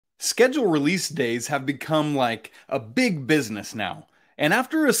Schedule release days have become like a big business now. And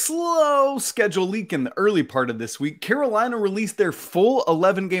after a slow schedule leak in the early part of this week, Carolina released their full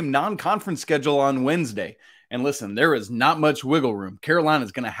 11-game non-conference schedule on Wednesday. And listen, there is not much wiggle room.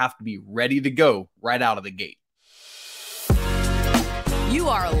 Carolina's going to have to be ready to go right out of the gate. You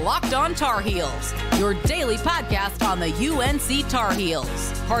are Locked On Tar Heels, your daily podcast on the UNC Tar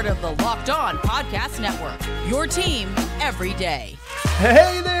Heels. Part of the Locked On Podcast Network, your team every day.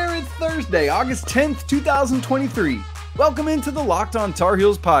 Hey there, it's Thursday, August 10th, 2023. Welcome into the Locked On Tar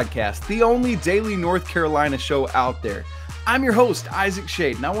Heels podcast, the only daily North Carolina show out there. I'm your host, Isaac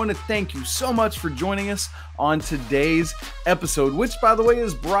Schade, and I want to thank you so much for joining us on today's episode, which, by the way,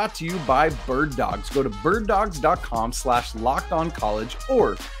 is brought to you by Bird Dogs. Go to birddogs.com/lockedoncollege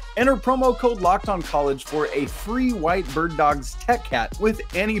or enter promo code LOCKEDONCollege for a free white Bird Dogs tech hat with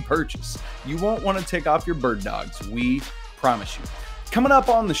any purchase. You won't want to take off your Bird Dogs, we promise you. Coming up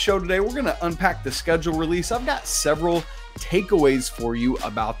on the show today, we're going to unpack the schedule release. I've got several takeaways for you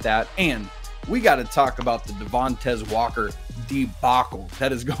about that, and we got to talk about the Devontez Walker debacle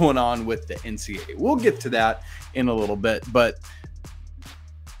that is going on with the NCAA. We'll get to that in a little bit, but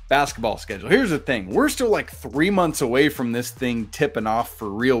basketball schedule. Here's the thing. We're still like 3 months away from this thing tipping off for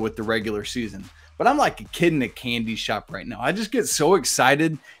real with the regular season, but I'm like a kid in a candy shop right now. I just get so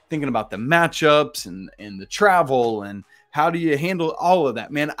excited thinking about the matchups and the travel and how do you handle all of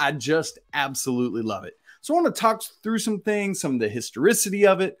that, man? I just absolutely love it. So I want to talk through some things, some of the historicity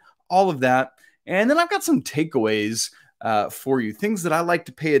of it, all of that. And then I've got some takeaways for you, things that I like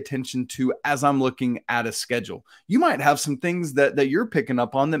to pay attention to as I'm looking at a schedule. You might have some things that you're picking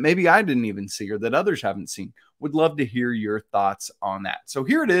up on that maybe I didn't even see or that others haven't seen. Would love to hear your thoughts on that. So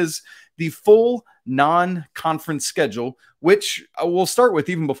here it is, the full non-conference schedule, which we'll start with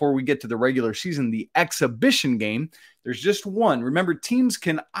even before we get to the regular season, the exhibition game. There's just one. Remember, teams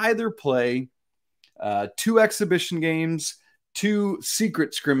can either play 2 exhibition games, 2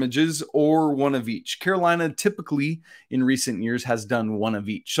 secret scrimmages, or one of each. Carolina typically in recent years has done one of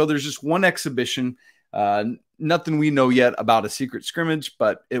each. So there's just one exhibition. Nothing we know yet about a secret scrimmage,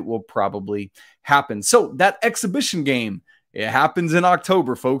 but it will probably happen. So that exhibition game, it happens in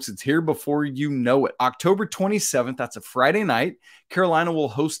October, folks. It's here before you know it. October 27th, that's a Friday night. Carolina will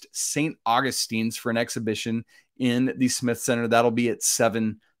host St. Augustine's for an exhibition in the Smith Center. That'll be at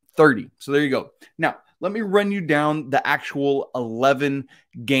 7:30. So there you go. Now, let me run you down the actual 11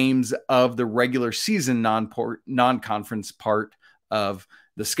 games of the regular season non-conference part of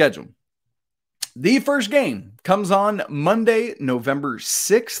the schedule. The first game comes on Monday, November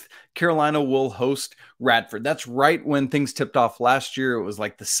 6th. Carolina will host Radford. That's right when things tipped off last year. It was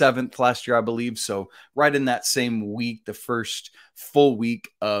like the 7th last year, I believe. So right in that same week, the first full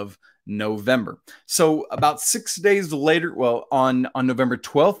week of November. So about 6 days later, well, on November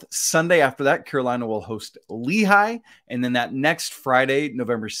 12th, Sunday after that, Carolina will host Lehigh. And then that next Friday,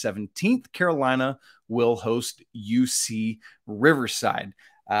 November 17th, Carolina will host UC Riverside.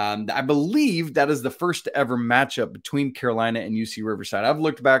 I believe that is the first ever matchup between Carolina and UC Riverside. I've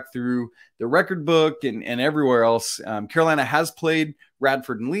looked back through the record book and everywhere else. Carolina has played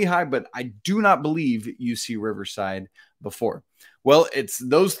Radford and Lehigh, but I do not believe UC Riverside before. Well, it's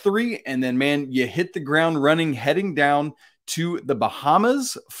those 3, and then, man, you hit the ground running, heading down to the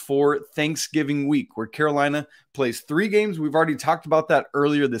Bahamas for Thanksgiving week, where Carolina plays 3 games. We've already talked about that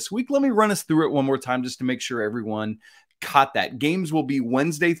earlier this week. Let me run us through it one more time just to make sure everyone caught that. Games will be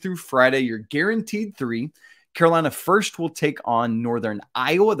Wednesday through Friday. You're guaranteed 3. Carolina first will take on Northern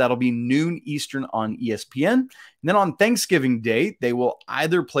Iowa. That'll be noon Eastern on ESPN. And then on Thanksgiving Day, they will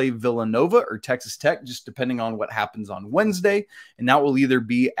either play Villanova or Texas Tech, just depending on what happens on Wednesday. And that will either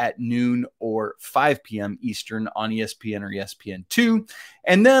be at noon or 5 p.m. Eastern on ESPN or ESPN2.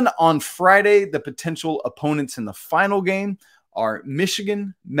 And then on Friday, the potential opponents in the final game are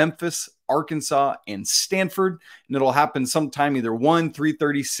Michigan, Memphis, Arkansas, and Stanford. And it'll happen sometime either 1,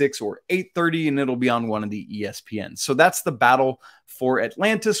 3:30, 6, or 8:30, and it'll be on one of the ESPNs. So that's the battle for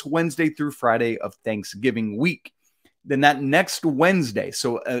Atlantis, Wednesday through Friday of Thanksgiving week. Then that next Wednesday,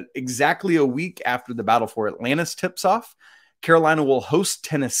 so exactly a week after the battle for Atlantis tips off, Carolina will host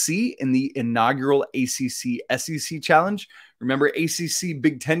Tennessee in the inaugural ACC-SEC Challenge. Remember, ACC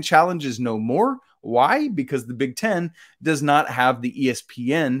Big Ten Challenge is no more. Why? Because the Big Ten does not have the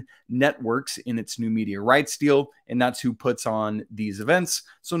ESPN networks in its new media rights deal, and that's who puts on these events.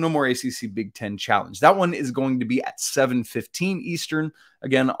 So no more ACC Big Ten Challenge. That one is going to be at 7:15 Eastern,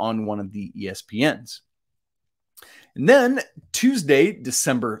 again, on one of the ESPNs. And then Tuesday,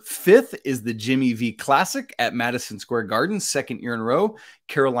 December 5th is the Jimmy V Classic at Madison Square Garden, second year in a row.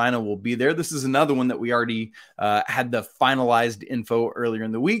 Carolina will be there. This is another one that we already had the finalized info earlier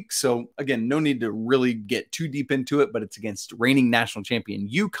in the week. So again, no need to really get too deep into it, but it's against reigning national champion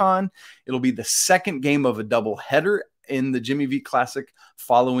UConn. It'll be the second game of a doubleheader in the Jimmy V Classic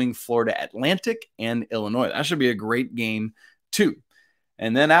following Florida Atlantic and Illinois. That should be a great game too.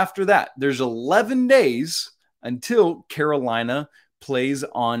 And then after that, there's 11 days until Carolina plays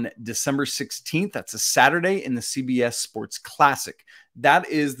on December 16th. That's a Saturday in the CBS Sports Classic. That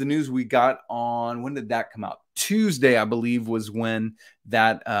is the news we got on, when did that come out? Tuesday, I believe, was when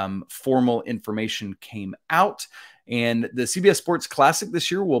that formal information came out. And the CBS Sports Classic this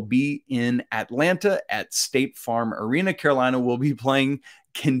year will be in Atlanta at State Farm Arena. Carolina will be playing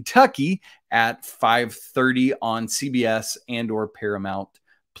Kentucky at 5:30 on CBS and or Paramount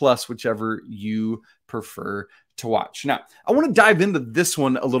Plus, whichever you prefer to watch. Now, I want to dive into this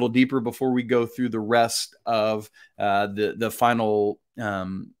one a little deeper before we go through the rest of the final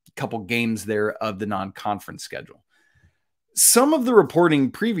couple games there of the non-conference schedule. Some of the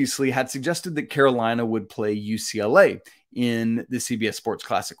reporting previously had suggested that Carolina would play UCLA in the CBS Sports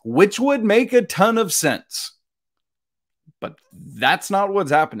Classic, which would make a ton of sense. But that's not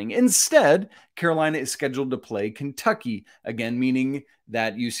what's happening. Instead, Carolina is scheduled to play Kentucky again, meaning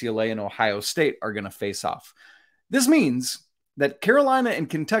that UCLA and Ohio State are going to face off. This means that Carolina and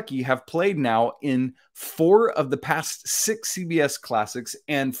Kentucky have played now in 4 of the past 6 CBS Classics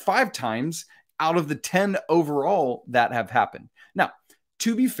and 5 times out of the 10 overall that have happened. Now,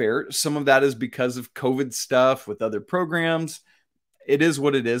 to be fair, some of that is because of COVID stuff with other programs. It is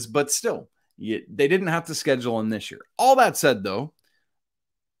what it is, but still, they didn't have to schedule in this year. All that said, though,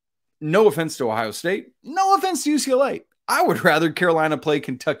 no offense to Ohio State, no offense to UCLA. I would rather Carolina play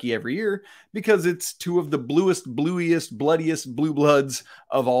Kentucky every year because it's 2 of the bluest, bluiest, bloodiest blue bloods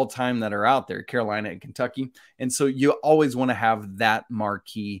of all time that are out there, Carolina and Kentucky. And so you always want to have that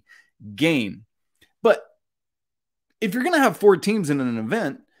marquee game. But if you're going to have 4 teams in an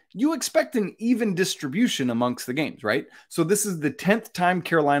event, you expect an even distribution amongst the games, right? So this is the 10th time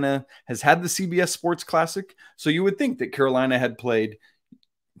Carolina has had the CBS Sports Classic. So you would think that Carolina had played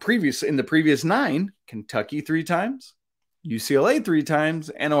in the previous 9, Kentucky 3 times, UCLA 3 times,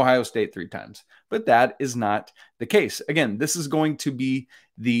 and Ohio State 3 times. But that is not the case. Again, this is going to be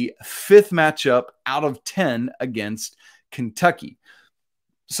the 5th matchup out of 10 against Kentucky.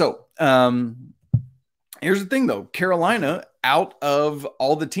 So here's the thing, though. Carolina, out of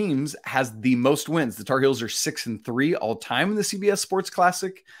all the teams, has the most wins. The Tar Heels are 6-3 all time in the CBS Sports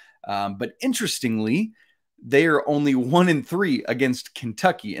Classic. But interestingly, they are only 1-3 against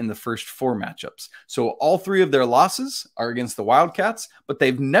Kentucky in the first 4 matchups. So all 3 of their losses are against the Wildcats, but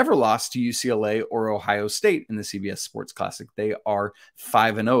they've never lost to UCLA or Ohio State in the CBS Sports Classic. They are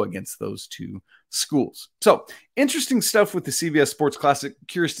 5-0 against those 2 schools. So interesting stuff with the CBS Sports Classic.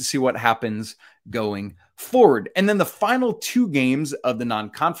 Curious to see what happens going forward. And then the final 2 games of the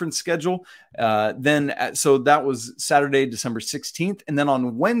non-conference schedule. So that was Saturday, December 16th. And then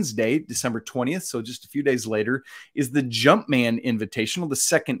on Wednesday, December 20th, so just a few days later, is the Jumpman Invitational, the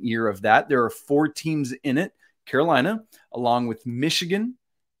second year of that. There are 4 teams in it. Carolina, along with Michigan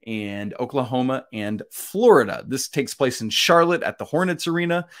and Oklahoma and Florida. This takes place in Charlotte at the Hornets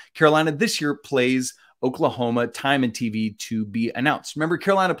Arena. Carolina this year plays Oklahoma, time and TV to be announced. Remember,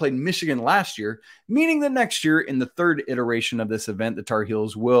 Carolina played Michigan last year, meaning that next year in the 3rd iteration of this event, the Tar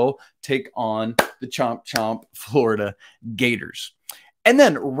Heels will take on the Chomp Chomp Florida Gators. And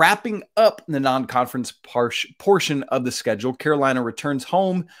then wrapping up the non-conference portion of the schedule, Carolina returns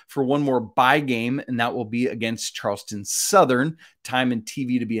home for one more bye game, and that will be against Charleston Southern. Time and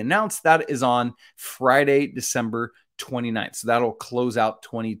TV to be announced. That is on Friday, December 29th. So that'll close out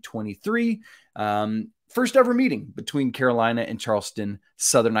 2023. First ever meeting between Carolina and Charleston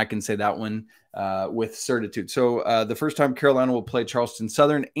Southern. I can say that one with certitude. So the first time Carolina will play Charleston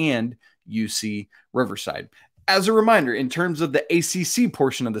Southern and UC Riverside. As a reminder, in terms of the ACC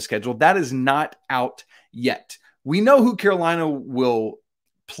portion of the schedule, that is not out yet. We know who Carolina will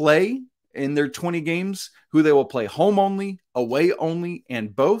play in their 20 games, who they will play home only, away only,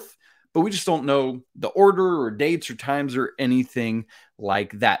 and both. But we just don't know the order or dates or times or anything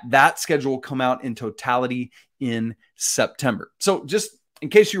like that. That schedule will come out in totality in September. So just in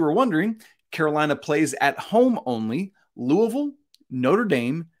case you were wondering, Carolina plays at home only Louisville, Notre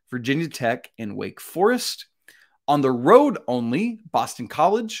Dame, Virginia Tech, and Wake Forest. On the road only, Boston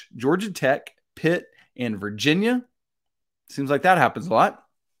College, Georgia Tech, Pitt, and Virginia. Seems like that happens a lot.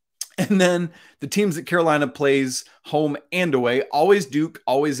 And then the teams that Carolina plays home and away, always Duke,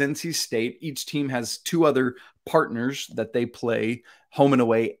 always NC State. Each team has 2 other partners that they play home and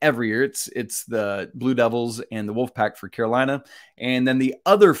away every year. It's the Blue Devils and the Wolfpack for Carolina. And then the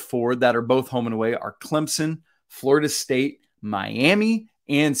other 4 that are both home and away are Clemson, Florida State, Miami,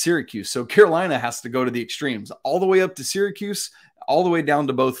 and Syracuse. So Carolina has to go to the extremes, all the way up to Syracuse, all the way down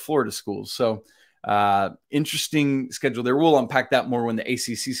to both Florida schools. So interesting schedule there. We'll unpack that more when the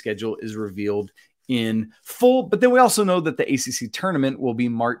ACC schedule is revealed in full. But then we also know that the ACC tournament will be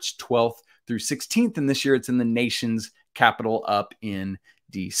March 12th through 16th. And this year it's in the nation's capital up in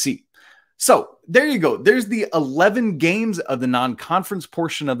DC. So there you go. There's the 11 games of the non-conference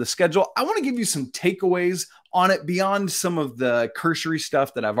portion of the schedule. I want to give you some takeaways on it beyond some of the cursory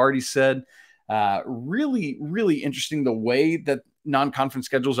stuff that I've already said. Really, really interesting the way that non-conference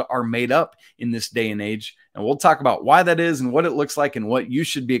schedules are made up in this day and age. And we'll talk about why that is and what it looks like and what you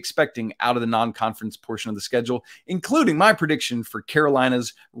should be expecting out of the non-conference portion of the schedule, including my prediction for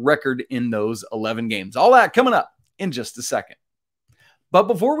Carolina's record in those 11 games. All that coming up in just a second. But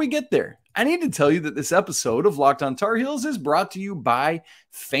before we get there, I need to tell you that this episode of Locked on Tar Heels is brought to you by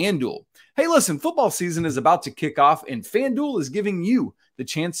FanDuel. Hey, listen, football season is about to kick off, and FanDuel is giving you the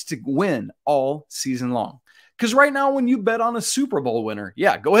chance to win all season long. Because right now, when you bet on a Super Bowl winner,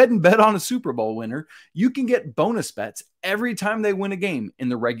 go ahead and bet on a Super Bowl winner, you can get bonus bets every time they win a game in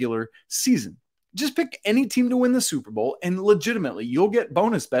the regular season. Just pick any team to win the Super Bowl, and legitimately, you'll get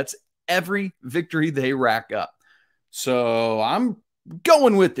bonus bets every victory they rack up. So I'm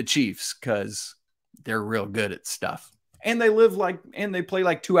going with the Chiefs because they're real good at stuff. And they play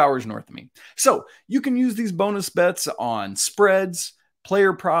like 2 hours north of me. So you can use these bonus bets on spreads,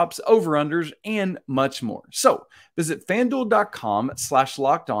 player props, over-unders, and much more. So visit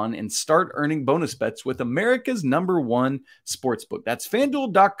FanDuel.com/lockedon and start earning bonus bets with America's #1 sportsbook. That's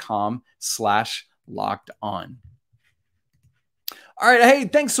FanDuel.com/lockedon. All right. Hey,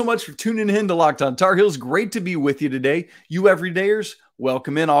 thanks so much for tuning in to Locked on Tar Heels. Great to be with you today. You everydayers,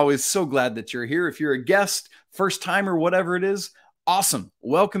 welcome in. Always so glad that you're here. If you're a guest, first time or whatever it is, awesome.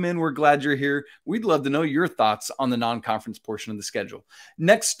 Welcome in. We're glad you're here. We'd love to know your thoughts on the non-conference portion of the schedule.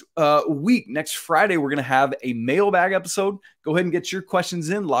 Next week, next Friday, we're going to have a mailbag episode. Go ahead and get your questions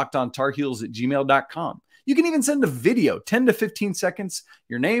in, lockedontarheels@gmail.com. You can even send a video, 10 to 15 seconds,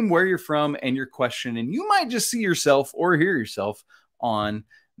 your name, where you're from, and your question, and you might just see yourself or hear yourself on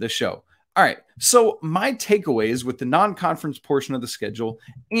the show. All right, so my takeaways with the non-conference portion of the schedule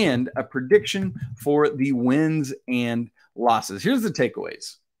and a prediction for the wins and losses. Here's the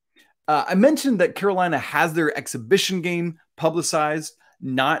takeaways. I mentioned that Carolina has their exhibition game publicized,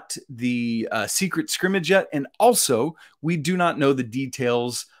 not the secret scrimmage yet. And also, we do not know the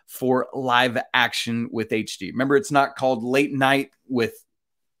details for live action with HD. Remember, it's not called Late Night with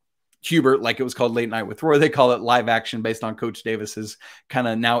Hubert like it was called Late Night with Roy. They call it live action based on Coach Davis's kind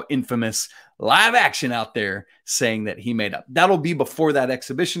of now infamous live action out there saying that he made up. That'll be before that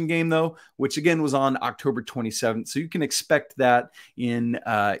exhibition game, though, which again was on October 27th. So you can expect that in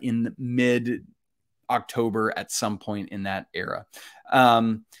mid-October at some point in that era.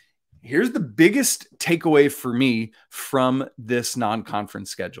 Here's the biggest takeaway for me from this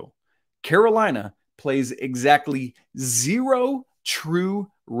non-conference schedule. Carolina plays exactly 0 true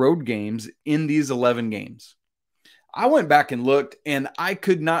road games in these 11 games. I went back and looked, and I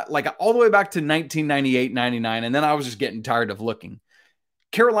could not, all the way back to 1998, 99, and then I was just getting tired of looking.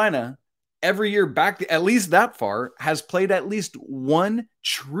 Carolina, every year back at least that far, has played at least 1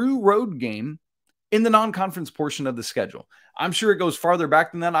 true road game in the non-conference portion of the schedule. I'm sure it goes farther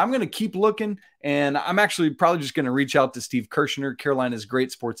back than that. I'm going to keep looking, and I'm actually probably just going to reach out to Steve Kirshner, Carolina's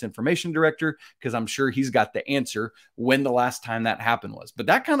great sports information director, because I'm sure he's got the answer when the last time that happened was. But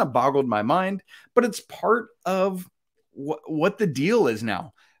that kind of boggled my mind, but it's part of what the deal is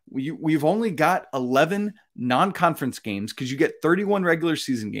now. We've only got 11 non-conference games because you get 31 regular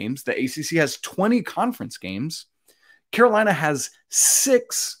season games. The ACC has 20 conference games. Carolina has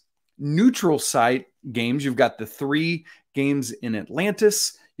 6 neutral site games. You've got the 3 games in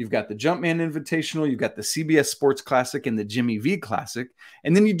Atlantis. You've got the Jumpman Invitational. You've got the CBS Sports Classic and the Jimmy V Classic.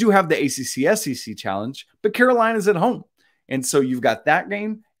 And then you do have the ACC SEC Challenge, but Carolina's at home. And so you've got that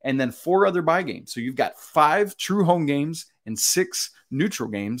game and then 4 other bye games. So you've got 5 true home games and 6 neutral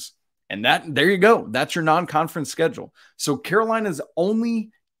games. And there you go. That's your non-conference schedule. So Carolina's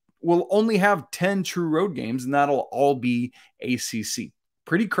will only have 10 true road games, and that'll all be ACC.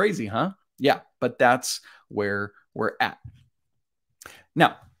 Pretty crazy, huh? Yeah, but that's where we're at.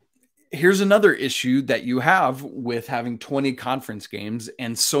 Now, here's another issue that you have with having 20 conference games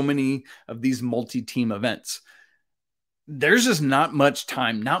and so many of these multi-team events. there's just not much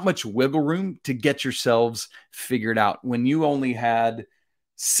time, not much wiggle room to get yourselves figured out. When you only had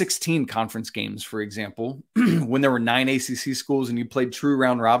 16 conference games, for example, when there were 9 ACC schools and you played true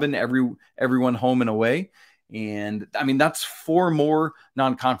round robin, everyone home and away. And I mean, that's 4 more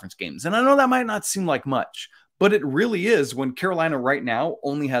non-conference games. And I know that might not seem like much, but it really is. When Carolina right now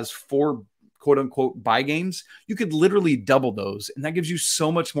only has 4 quote unquote bye games, you could literally double those. And that gives you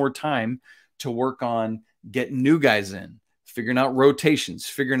so much more time to work on getting new guys in, figuring out rotations,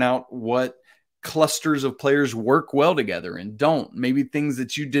 figuring out what clusters of players work well together and don't, maybe things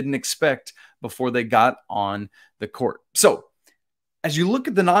that you didn't expect before they got on the court. So as you look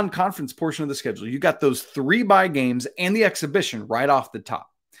at the non-conference portion of the schedule, you got those 3 bye games and the exhibition right off the top.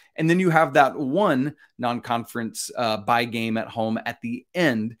 And then you have that 1 non-conference bye game at home at the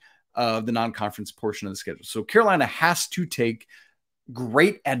end of the non-conference portion of the schedule. So Carolina has to take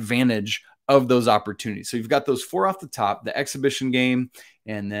great advantage of those opportunities. So you've got those 4 off the top, the exhibition game,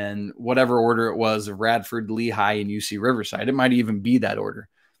 and then whatever order it was of Radford, Lehigh, and UC Riverside. It might even be that order.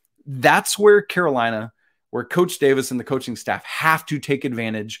 That's where Carolina, where Coach Davis and the coaching staff have to take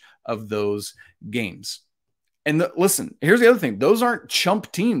advantage of those games. And listen, here's the other thing. Those aren't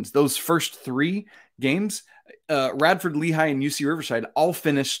chump teams. Those first 3 games, Radford, Lehigh, and UC Riverside all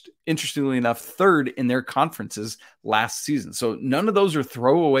finished, interestingly enough, 3rd in their conferences last season. So none of those are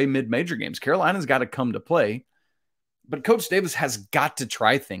throwaway mid-major games. Carolina's got to come to play, but Coach Davis has got to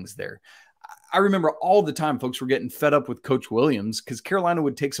try things there. I remember all the time folks were getting fed up with Coach Williams because Carolina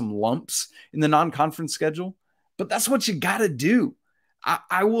would take some lumps in the non-conference schedule, but that's what you got to do.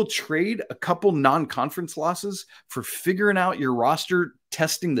 I will trade a couple non-conference losses for figuring out your roster,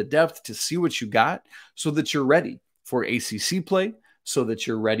 testing the depth to see what you got so that you're ready for ACC play, so that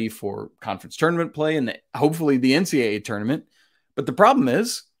you're ready for conference tournament play and hopefully the NCAA tournament. But the problem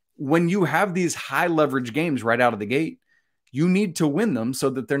is when you have these high leverage games right out of the gate, you need to win them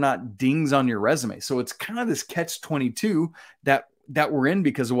so that they're not dings on your resume. So it's kind of this catch-22 that we're in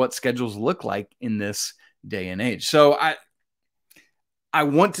because of what schedules look like in this day and age. So I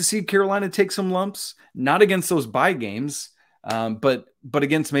want to see Carolina take some lumps, not against those bye games, but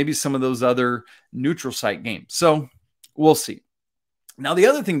against maybe some of those other neutral site games. So we'll see. Now, the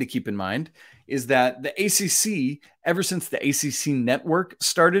other thing to keep in mind is that the ACC, ever since the ACC network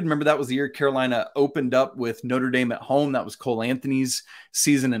started, remember that was the year Carolina opened up with Notre Dame at home. That was Cole Anthony's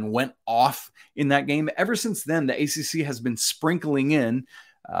season and went off in that game. Ever since then, the ACC has been sprinkling in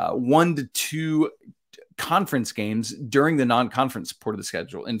 1 to 2 conference games during the non-conference part of the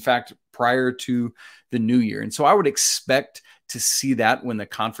schedule. In fact, prior to the new year. And so I would expect to see that when the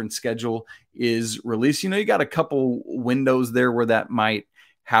conference schedule is released. You know, you got a couple windows there where that might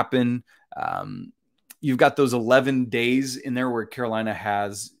happen. You've got those 11 days in there where Carolina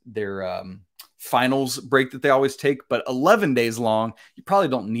has their finals break that they always take, but 11 days long, you probably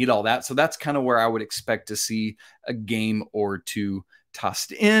don't need all that. So that's kind of where I would expect to see a game or 2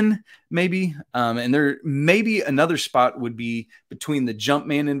 tossed in, maybe. And there maybe another spot would be between the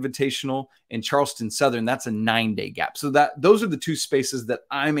Jumpman Invitational and Charleston Southern. That's a 9-day gap. So those are the 2 spaces that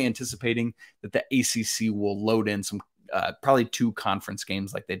I'm anticipating that the ACC will load in some probably 2 conference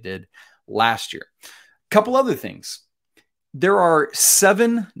games like they did last year. Couple other things. There are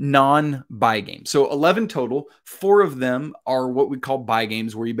 7 non-bye games. So 11 total. 4 of them are what we call bye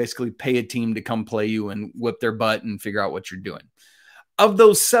games, where you basically pay a team to come play you and whip their butt and figure out what you're doing. Of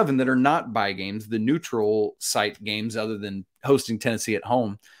those 7 that are not bye games, the neutral site games, other than hosting Tennessee at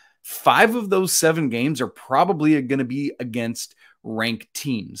home, 5 of those 7 games are probably going to be against ranked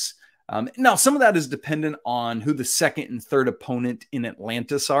teams. Now, some of that is dependent on who the second and third opponent in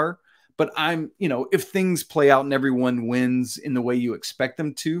Atlantis are. But if things play out and everyone wins in the way you expect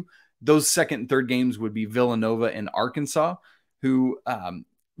them to, those second and third games would be Villanova and Arkansas, who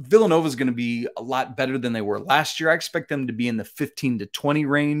Villanova is going to be a lot better than they were last year. I expect them to be in the 15 to 20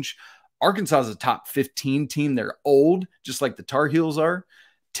 range. Arkansas is a top 15 team. They're old, just like the Tar Heels are.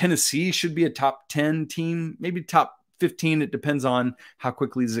 Tennessee should be a top 10 team, maybe top 15. It depends on how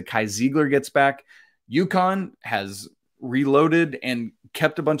quickly Zakai Ziegler gets back. UConn has reloaded and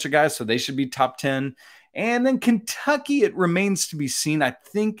kept a bunch of guys, so they should be top 10. And then Kentucky, it remains to be seen. I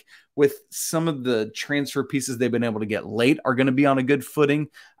think with some of the transfer pieces they've been able to get late are going to be on a good footing.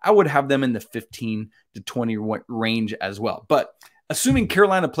 I would have them in the 15 to 20 range as well. But assuming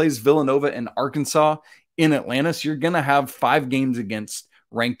Carolina plays Villanova and Arkansas in Atlantis, you're going to have 5 games against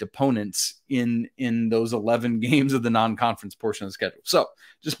ranked opponents in those 11 games of the non-conference portion of the schedule. So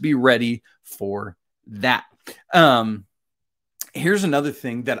just be ready for that. Here's another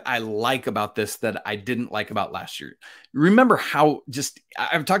thing that I like about this that I didn't like about last year. Remember how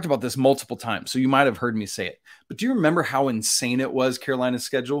I've talked about this multiple times, so you might have heard me say it, but do you remember how insane it was, Carolina's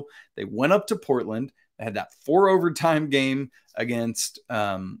schedule? They went up to Portland. They had that 4 overtime game against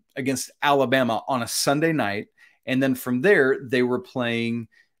Alabama on a Sunday night. And then from there, they were playing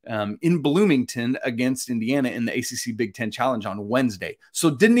in Bloomington against Indiana in the ACC Big Ten Challenge on Wednesday.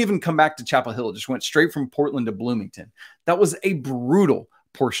 So didn't even come back to Chapel Hill. Just went straight from Portland to Bloomington. That was a brutal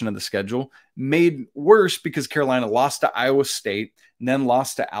portion of the schedule, made worse because Carolina lost to Iowa State and then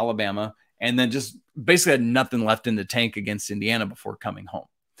lost to Alabama, and then just basically had nothing left in the tank against Indiana before coming home.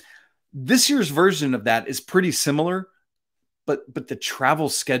 This year's version of that is pretty similar, but the travel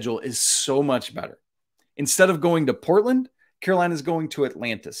schedule is so much better. Instead of going to Portland, Carolina is going to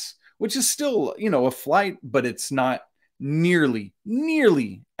Atlantis, which is still, a flight, but it's not nearly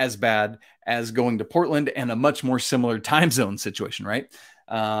as bad as going to Portland, and a much more similar time zone situation, right?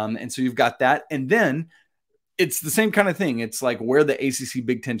 And so you've got that. And then it's the same kind of thing. It's like where the ACC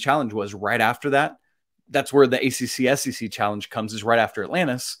Big Ten Challenge was right after that. That's where the ACC SEC Challenge comes, is right after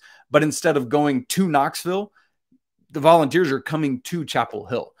Atlantis. But instead of going to Knoxville, the Volunteers are coming to Chapel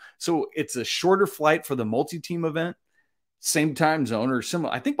Hill. So it's a shorter flight for the multi-team event, same time zone or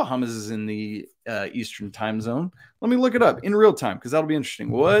similar. I think Bahamas is in the Eastern time zone. Let me look it up in real time because that'll be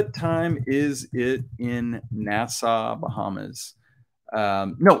interesting. What time is it in Nassau, Bahamas?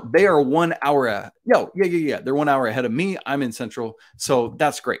 No, they are 1 hour. Yeah. They're 1 hour ahead of me. I'm in Central. So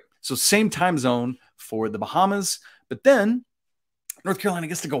that's great. So same time zone for the Bahamas, but then North Carolina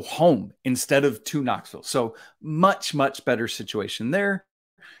gets to go home instead of to Knoxville. So much better situation there.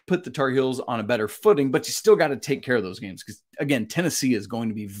 Put the Tar Heels on a better footing, but you still got to take care of those games because, again, Tennessee is going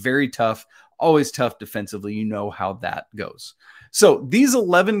to be very tough, always tough defensively. You know how that goes. So these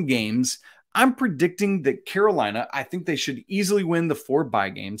 11 games, I'm predicting that Carolina, I think they should easily win the 4 bye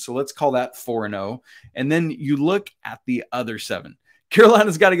games. So let's call that 4-0. And then you look at the other 7.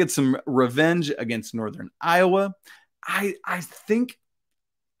 Carolina's got to get some revenge against Northern Iowa. I think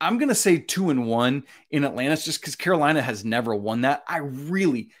I'm going to say 2-1 in Atlantis just because Carolina has never won that. I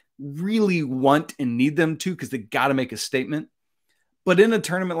really want and need them to because they got to make a statement. But in a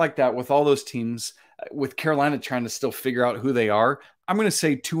tournament like that, with all those teams, with Carolina trying to still figure out who they are, I'm going to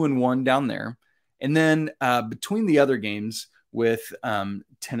say 2-1 down there. And then between the other games with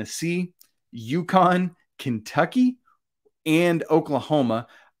Tennessee, UConn, Kentucky, and Oklahoma,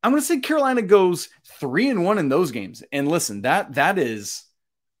 I'm going to say Carolina goes 3-1 in those games. And listen, that's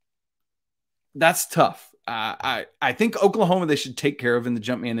tough. I think Oklahoma they should take care of in the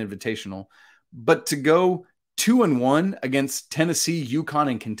Jumpman Invitational, but to go 2-1 against Tennessee,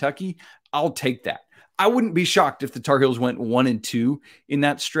 UConn, and Kentucky, I'll take that. I wouldn't be shocked if the Tar Heels went 1-2 in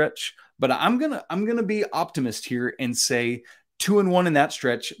that stretch, but I'm gonna be optimist here and say 2-1 in that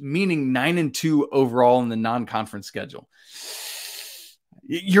stretch, meaning 9-2 overall in the non-conference schedule.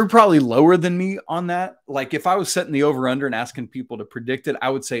 You're probably lower than me on that. Like if I was setting the over-under and asking people to predict it, I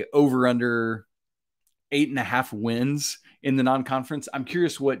would say over-under 8.5 wins in the non-conference. I'm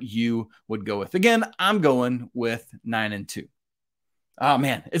curious what you would go with. Again, I'm going with 9-2. Oh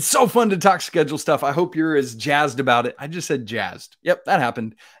man, it's so fun to talk schedule stuff. I hope you're as jazzed about it. I just said jazzed. Yep, that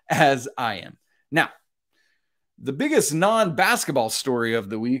happened, as I am. Now, the biggest non-basketball story of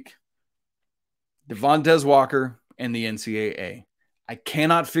the week, Devontez Walker and the NCAA. I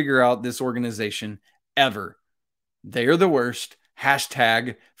cannot figure out this organization ever. They are the worst.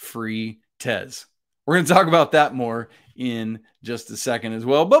 # free Tez. We're going to talk about that more in just a second as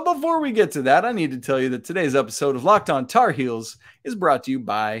well. But before we get to that, I need to tell you that today's episode of Locked On Tar Heels is brought to you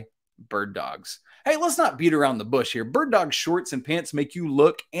by Bird Dogs. Hey, let's not beat around the bush here. Bird Dogs shorts and pants make you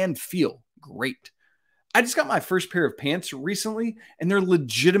look and feel great. I just got my first pair of pants recently, and they're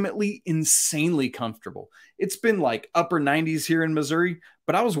legitimately insanely comfortable. It's been like upper 90s here in Missouri,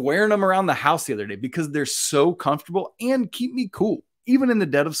 but I was wearing them around the house the other day because they're so comfortable and keep me cool, even in the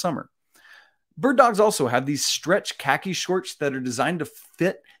dead of summer. Bird Dogs also have these stretch khaki shorts that are designed to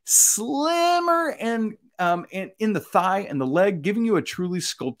fit slimmer and in the thigh and the leg, giving you a truly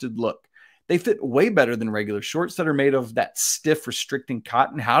sculpted look. They fit way better than regular shorts that are made of that stiff, restricting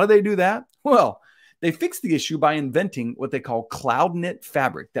cotton. How do they do that? Well, they fixed the issue by inventing what they call cloud knit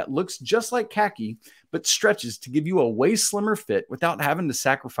fabric that looks just like khaki, but stretches to give you a way slimmer fit without having to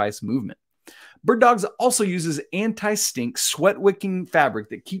sacrifice movement. Bird Dogs also uses anti-stink, sweat-wicking fabric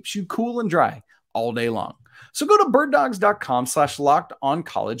that keeps you cool and dry all day long. So go to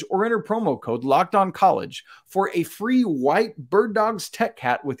birddogs.com/lockedoncollege or enter promo code LOCKEDONCollege for a free white Bird Dogs tech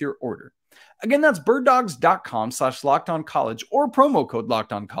hat with your order. Again, that's birddogs.com/lockedoncollege or promo code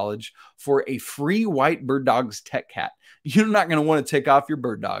lockedoncollege for a free white Bird Dogs tech hat. You're not going to want to take off your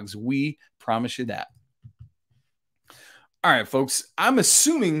Bird Dogs. We promise you that. All right, folks, I'm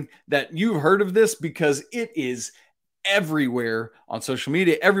assuming that you've heard of this because it is everywhere on social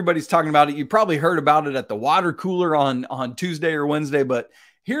media. Everybody's talking about it. You probably heard about it at the water cooler on Tuesday or Wednesday, but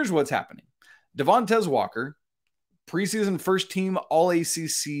here's what's happening. Devontez Walker, preseason first team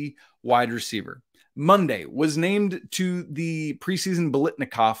All-ACC wide receiver, Monday was named to the preseason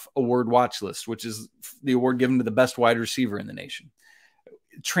Biletnikoff Award watch list, which is the award given to the best wide receiver in the nation.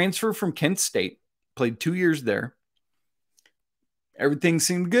 Transfer from Kent State, played 2 years there. Everything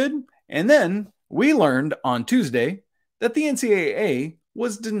seemed good. And then we learned on Tuesday that the NCAA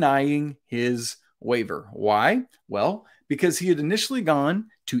was denying his waiver. Why? Well, because he had initially gone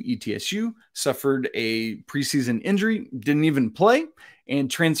to ETSU, suffered a preseason injury, didn't even play,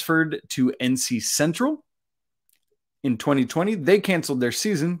 and transferred to NC Central in 2020. They canceled their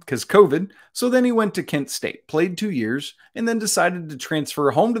season because COVID. So then he went to Kent State, played 2 years, and then decided to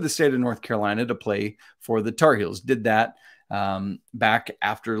transfer home to the state of North Carolina to play for the Tar Heels. Did that back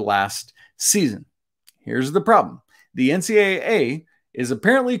after last season. Here's the problem. The NCAA is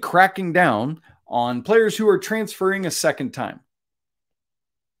apparently cracking down on players who are transferring a second time.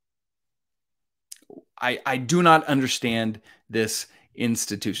 I do not understand this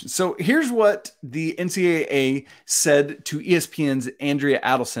institution. So here's what the NCAA said to ESPN's Andrea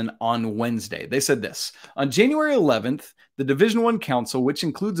Adelson on Wednesday. They said this: on January 11th, the Division I Council, which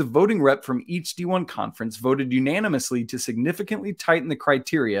includes a voting rep from each D1 conference, voted unanimously to significantly tighten the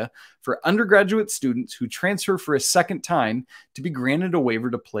criteria for undergraduate students who transfer for a second time to be granted a waiver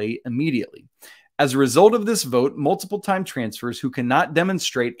to play immediately. As a result of this vote, multiple-time transfers who cannot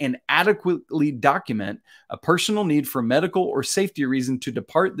demonstrate and adequately document a personal need for medical or safety reason to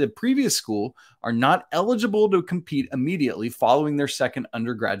depart the previous school are not eligible to compete immediately following their second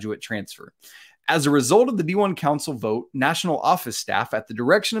undergraduate transfer. As a result of the D1 Council vote, national office staff, at the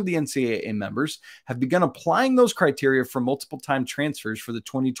direction of the NCAA members, have begun applying those criteria for multiple-time transfers for the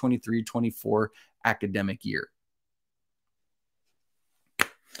 2023-24 academic year.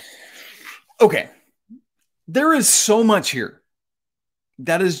 Okay, there is so much here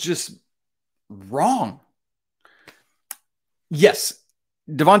that is just wrong. Yes,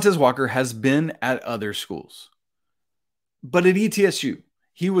 Devontez Walker has been at other schools, but at ETSU,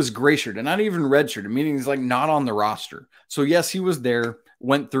 he was gray shirted, not even red shirted, meaning he's like not on the roster. So yes, he was there,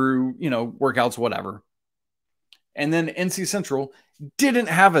 went through, workouts, whatever. And then NC Central didn't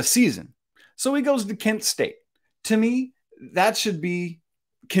have a season. So he goes to Kent State. To me, that should be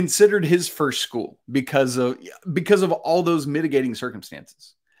considered his first school because of all those mitigating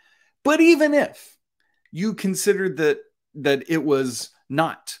circumstances. But even if you considered that it was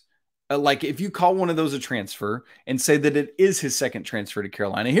not, like if you call one of those a transfer and say that it is his second transfer to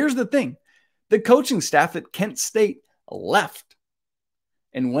Carolina, here's the thing: the coaching staff at Kent State left.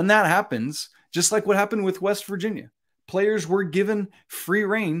 And when that happens, just like what happened with West Virginia, players were given free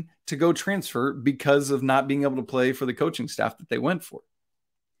reign to go transfer because of not being able to play for the coaching staff that they went for.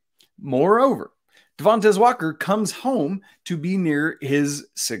 Moreover, Devontez Walker comes home to be near his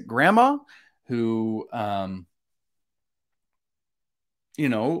sick grandma, who, that's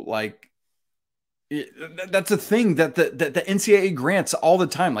a thing that the NCAA grants all the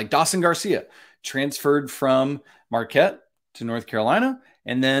time. Like Dawson Garcia transferred from Marquette to North Carolina,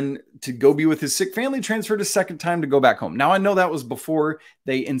 and then to go be with his sick family, transferred a second time to go back home. Now, I know that was before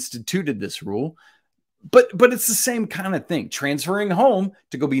they instituted this rule, but it's the same kind of thing, transferring home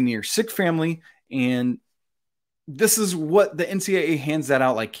to go be near sick family. And this is what the NCAA hands that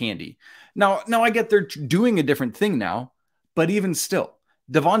out like candy. Now I get they're doing a different thing now, but even still,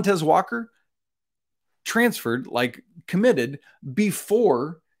 Devontez Walker transferred, like committed,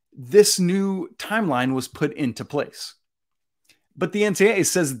 before this new timeline was put into place. But the NCAA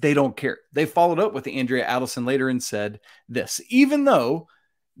says they don't care. They followed up with Andrea Adelson later and said this: even though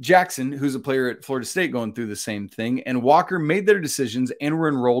Jackson, who's a player at Florida State, going through the same thing, and Walker made their decisions and were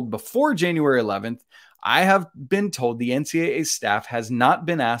enrolled before January 11th, I have been told the NCAA staff has not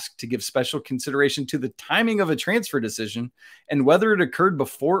been asked to give special consideration to the timing of a transfer decision and whether it occurred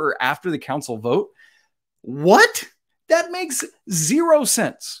before or after the council vote. What? That makes zero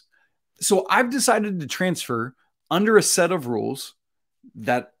sense. So I've decided to transfer under a set of rules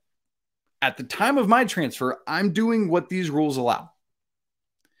that at the time of my transfer, I'm doing what these rules allow.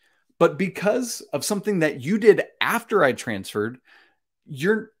 But because of something that you did after I transferred,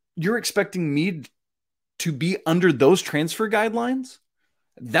 you're expecting me to be under those transfer guidelines?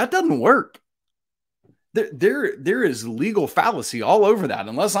 That doesn't work. There is legal fallacy all over that,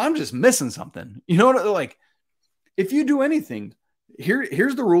 unless I'm just missing something. You know what? Like, if you do anything,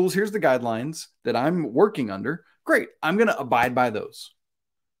 here's the rules, here's the guidelines that I'm working under. Great, I'm going to abide by those.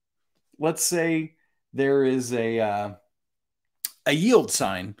 Let's say there is a yield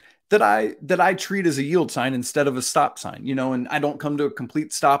sign that I treat as a yield sign instead of a stop sign, you know, and I don't come to a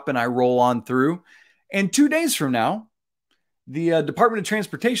complete stop and I roll on through. And 2 days from now, the Department of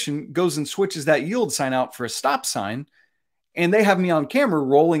Transportation goes and switches that yield sign out for a stop sign, and they have me on camera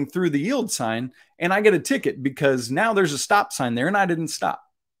rolling through the yield sign, and I get a ticket because now there's a stop sign there and I didn't stop.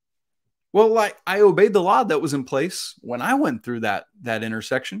 Well, I obeyed the law that was in place when I went through that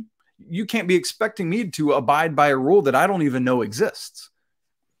intersection. You can't be expecting me to abide by a rule that I don't even know exists.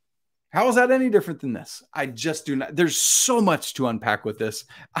 How is that any different than this? I just do not. There's so much to unpack with this.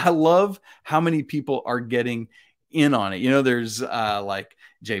 I love how many people are getting in on it. You know, there's like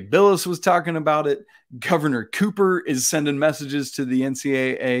Jay Billis was talking about it. Governor Cooper is sending messages to the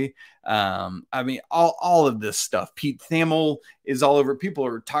NCAA. I mean, all of this stuff. Pete Thamel is all over. People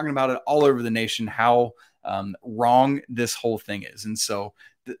are talking about it all over the nation, how wrong this whole thing is. And so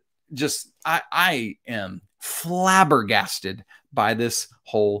I am flabbergasted by this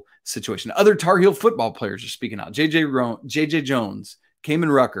whole situation. Other Tar Heel football players are speaking out. JJ Jones,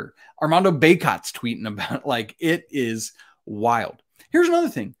 Kamen Rucker, Armando Baycott's tweeting about it. Like, it is wild. Here's another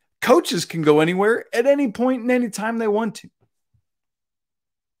thing. Coaches can go anywhere at any point and any time they want to.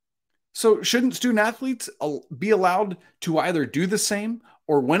 So shouldn't student athletes be allowed to either do the same,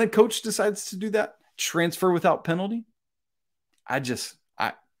 or when a coach decides to do that, transfer without penalty?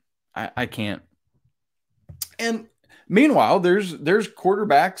 I can't. And meanwhile, there's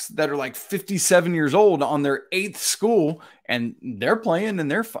quarterbacks that are like 57 years old on their 8th school, and they're playing and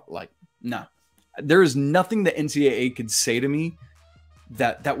they're like, nah. There is nothing the NCAA could say to me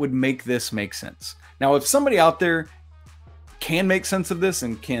that would make this make sense. Now, if somebody out there can make sense of this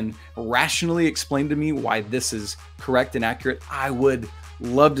and can rationally explain to me why this is correct and accurate, I would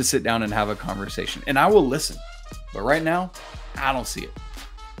love to sit down and have a conversation, and I will listen. But right now, I don't see it.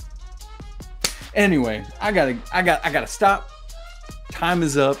 Anyway, I gotta stop. Time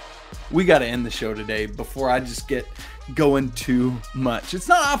is up. We gotta end the show today before I just get going too much. It's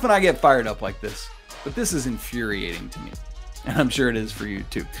not often I get fired up like this, but this is infuriating to me, and I'm sure it is for you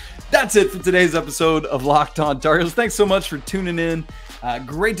too. That's it for today's episode of Locked On Tar Heels. Thanks so much for tuning in.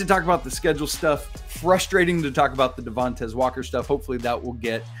 Great to talk about the schedule stuff. Frustrating to talk about the Devontez Walker stuff. Hopefully that will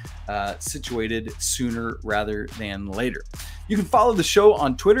get situated sooner rather than later. You can follow the show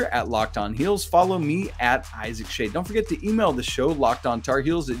on Twitter at Locked On Heels. Follow me at Isaac Schade. Don't forget to email the show,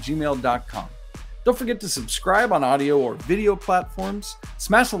 lockedontarheels@gmail.com. Don't forget to subscribe on audio or video platforms.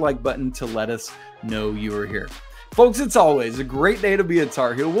 Smash the like button to let us know you are here. Folks, it's always a great day to be a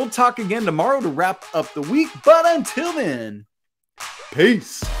Tar Heel. We'll talk again tomorrow to wrap up the week, but until then,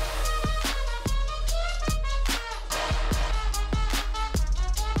 peace.